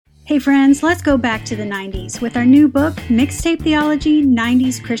Hey friends, let's go back to the 90s with our new book, Mixtape Theology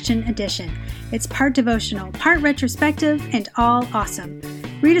 90s Christian Edition. It's part devotional, part retrospective, and all awesome.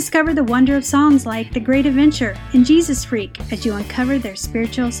 Rediscover the wonder of songs like The Great Adventure and Jesus Freak as you uncover their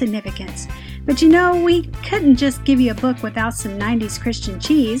spiritual significance. But you know, we couldn't just give you a book without some 90s Christian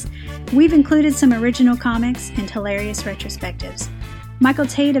cheese. We've included some original comics and hilarious retrospectives. Michael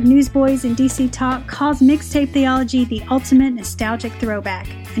Tate of Newsboys and DC Talk calls Mixtape Theology the ultimate nostalgic throwback,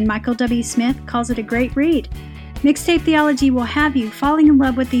 and Michael W. Smith calls it a great read. Mixtape Theology will have you falling in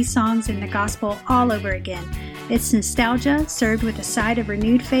love with these songs and the gospel all over again. It's nostalgia served with a side of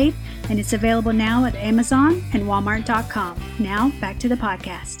renewed faith, and it's available now at Amazon and Walmart.com. Now, back to the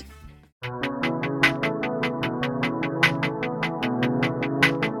podcast.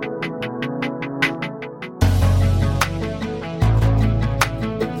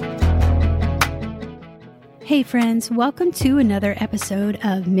 Hey friends, welcome to another episode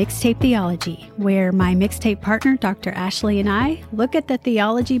of Mixtape Theology, where my mixtape partner, Dr. Ashley, and I look at the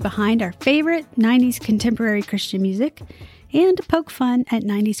theology behind our favorite 90s contemporary Christian music and poke fun at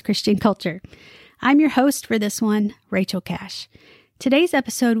 90s Christian culture. I'm your host for this one, Rachel Cash. Today's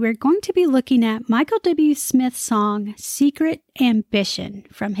episode, we're going to be looking at Michael W. Smith's song, Secret Ambition,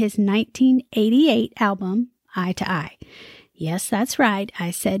 from his 1988 album, Eye to Eye. Yes, that's right,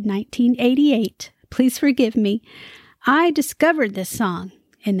 I said 1988. Please forgive me. I discovered this song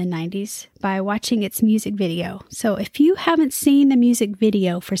in the 90s by watching its music video. So if you haven't seen the music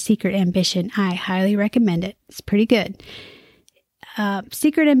video for Secret Ambition, I highly recommend it. It's pretty good.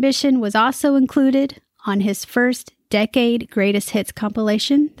 Secret Ambition was also included on his first Decade Greatest Hits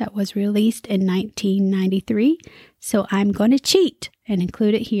compilation that was released in 1993. So I'm going to cheat and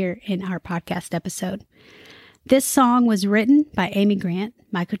include it here in our podcast episode. This song was written by Amy Grant,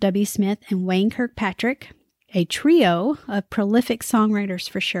 Michael W. Smith, and Wayne Kirkpatrick, a trio of prolific songwriters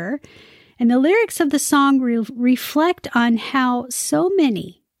for sure. And the lyrics of the song reflect on how so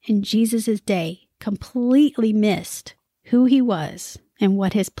many in Jesus' day completely missed who he was and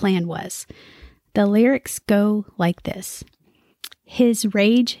what his plan was. The lyrics go like this. His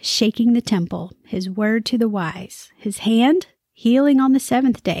rage shaking the temple, his word to the wise, his hand healing on the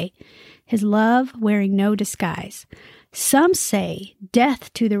seventh day, his love wearing no disguise. Some say,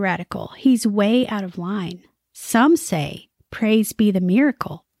 death to the radical, he's way out of line. Some say, praise be the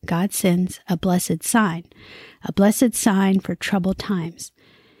miracle, God sends a blessed sign for troubled times.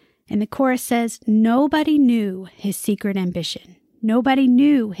 And the chorus says, nobody knew his secret ambition. Nobody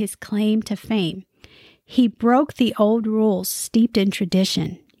knew his claim to fame. He broke the old rules steeped in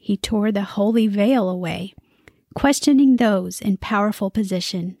tradition. He tore the holy veil away, questioning those in powerful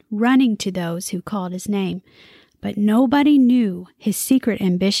position, running to those who called his name. But nobody knew his secret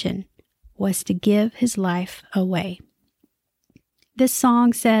ambition was to give his life away. This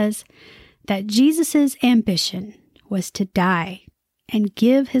song says that Jesus' ambition was to die and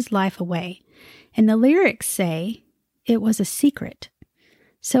give his life away. And the lyrics say it was a secret.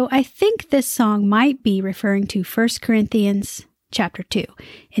 So I think this song might be referring to 1 Corinthians chapter 2.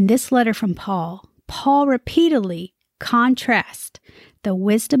 In this letter from Paul repeatedly contrasts the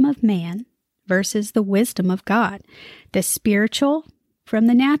wisdom of man versus the wisdom of God, the spiritual from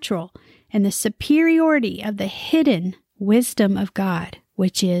the natural, and the superiority of the hidden wisdom of God,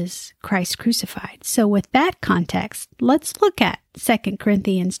 which is Christ crucified. So with that context, let's look at 2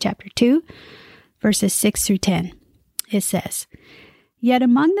 Corinthians chapter 2, verses 6 through 10. It says, yet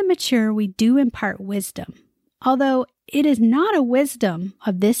among the mature we do impart wisdom, although it is not a wisdom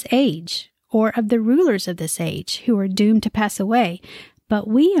of this age or of the rulers of this age who are doomed to pass away, but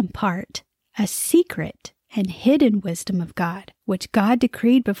we impart a secret and hidden wisdom of God, which God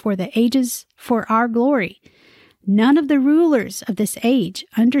decreed before the ages for our glory. None of the rulers of this age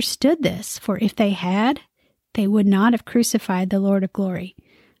understood this, for if they had, they would not have crucified the Lord of glory.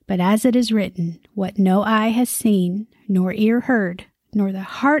 But as it is written, what no eye has seen, nor ear heard, nor the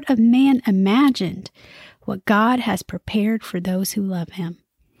heart of man imagined, what God has prepared for those who love him.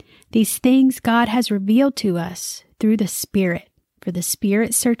 These things God has revealed to us through the Spirit, for the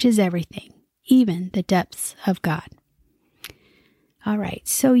Spirit searches everything, even the depths of God. All right,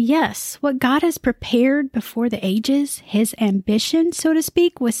 so yes, what God has prepared before the ages, his ambition, so to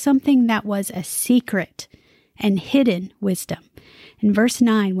speak, was something that was a secret and hidden wisdom. In verse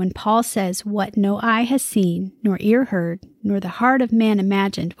 9, when Paul says, what no eye has seen, nor ear heard, nor the heart of man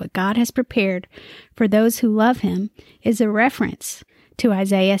imagined, what God has prepared for those who love him, is a reference to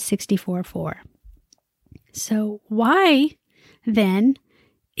Isaiah 64:4. So why, then,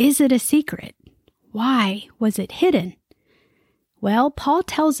 is it a secret? Why was it hidden? Well, Paul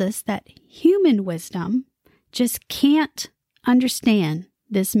tells us that human wisdom just can't understand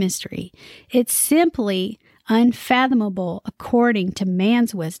this mystery. It's simply unfathomable according to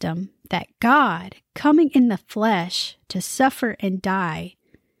man's wisdom that God, coming in the flesh to suffer and die,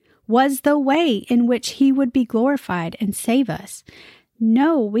 was the way in which he would be glorified and save us.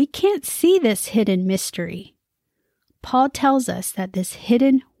 No, we can't see this hidden mystery. Paul tells us that this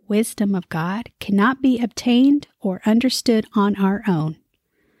hidden wisdom of God cannot be obtained or understood on our own.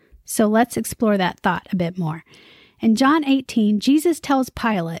 So let's explore that thought a bit more. In John 18, Jesus tells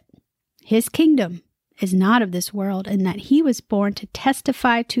Pilate his kingdom is not of this world and that he was born to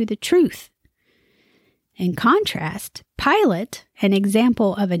testify to the truth. In contrast, Pilate, an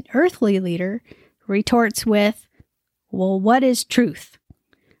example of an earthly leader, retorts with, well, what is truth?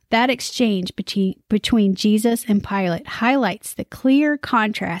 That exchange between Jesus and Pilate highlights the clear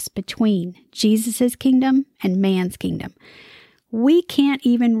contrast between Jesus' kingdom and man's kingdom. We can't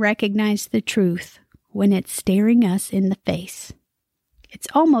even recognize the truth when it's staring us in the face. It's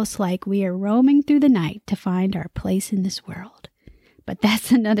almost like we are roaming through the night to find our place in this world. But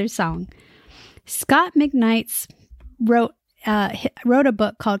that's another song. Scott McKnight wrote a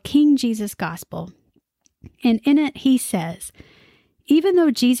book called King Jesus Gospel. And in it he says, even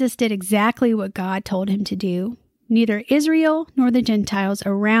though Jesus did exactly what God told him to do, neither Israel nor the Gentiles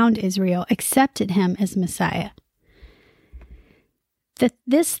around Israel accepted him as Messiah.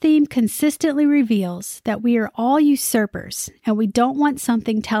 This theme consistently reveals that we are all usurpers, and we don't want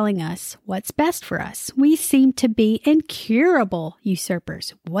something telling us what's best for us. We seem to be incurable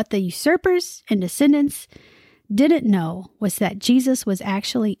usurpers. What the usurpers and descendants didn't know was that Jesus was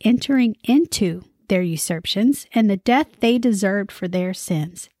actually entering into their usurpations and the death they deserved for their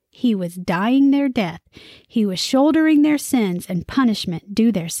sins. He was dying their death. He was shouldering their sins and punishment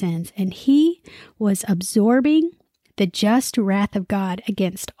due their sins, and he was absorbing the just wrath of God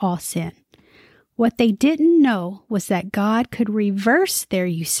against all sin. What they didn't know was that God could reverse their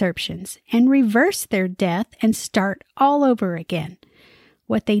usurpations and reverse their death and start all over again.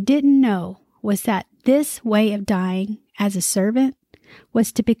 What they didn't know was that this way of dying as a servant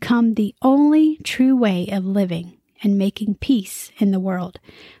was to become the only true way of living and making peace in the world.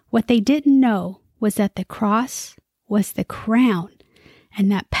 What they didn't know was that the cross was the crown,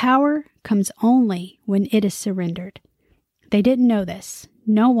 and that power comes only when it is surrendered. They didn't know this.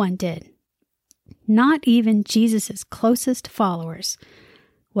 No one did. Not even Jesus' closest followers.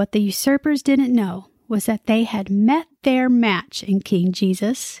 What the usurpers didn't know was that they had met their match in King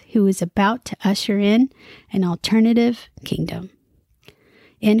Jesus, who was about to usher in an alternative kingdom.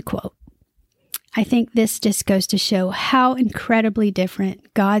 End quote. I think this just goes to show how incredibly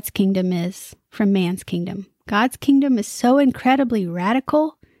different God's kingdom is from man's kingdom. God's kingdom is so incredibly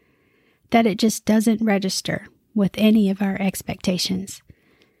radical that it just doesn't register with any of our expectations.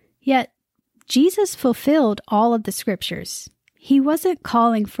 Yet, Jesus fulfilled all of the scriptures. He wasn't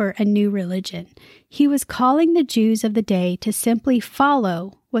calling for a new religion. He was calling the Jews of the day to simply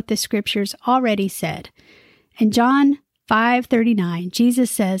follow what the scriptures already said. In John 5:39,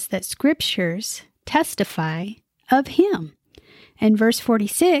 Jesus says that scriptures testify of him. In verse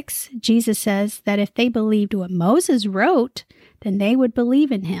 46, Jesus says that if they believed what Moses wrote, then they would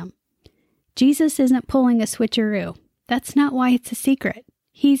believe in him. Jesus isn't pulling a switcheroo. That's not why it's a secret.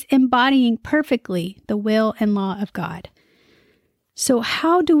 He's embodying perfectly the will and law of God. So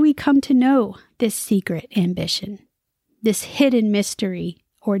how do we come to know this secret ambition, this hidden mystery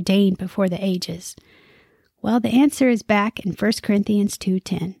ordained before the ages? Well, the answer is back in 1 Corinthians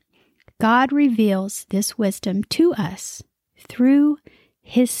 2:10. God reveals this wisdom to us through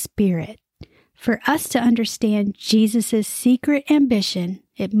his Spirit. For us to understand Jesus' secret ambition,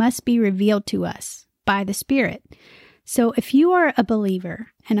 it must be revealed to us by the Spirit. So if you are a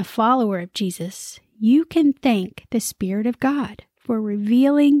believer and a follower of Jesus, you can thank the Spirit of God for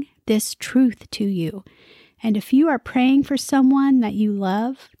revealing this truth to you. And if you are praying for someone that you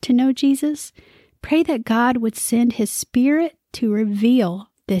love to know Jesus, pray that God would send his Spirit to reveal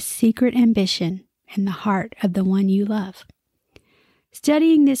this secret ambition in the heart of the one you love.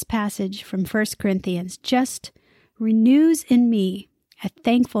 Studying this passage from 1 Corinthians just renews in me a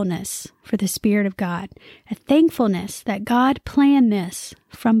thankfulness for the Spirit of God, a thankfulness that God planned this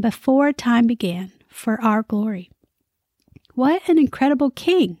from before time began for our glory. What an incredible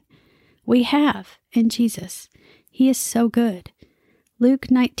King we have in Jesus. He is so good.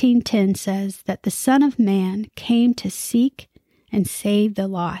 Luke 19:10 says that the Son of Man came to seek and save the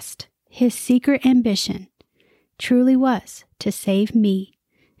lost. His secret ambition truly was to save me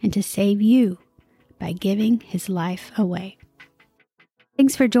and to save you by giving his life away.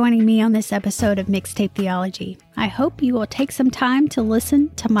 Thanks for joining me on this episode of Mixtape Theology. I hope you will take some time to listen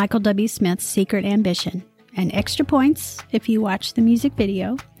to Michael W. Smith's Secret Ambition. and extra points if you watch the music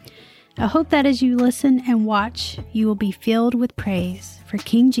video. I hope that as you listen and watch, you will be filled with praise for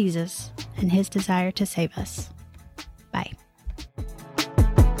King Jesus and his desire to save us. Bye.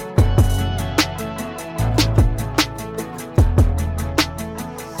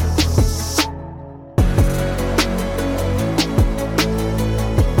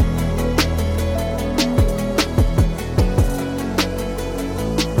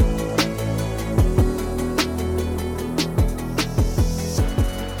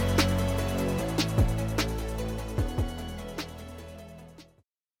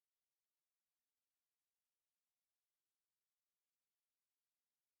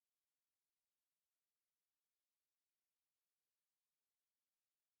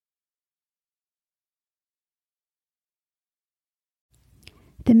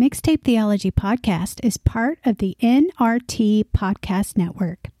 The Mixtape Theology Podcast is part of the NRT Podcast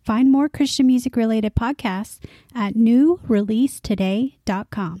Network. Find more Christian music-related podcasts at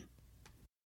newreleasetoday.com.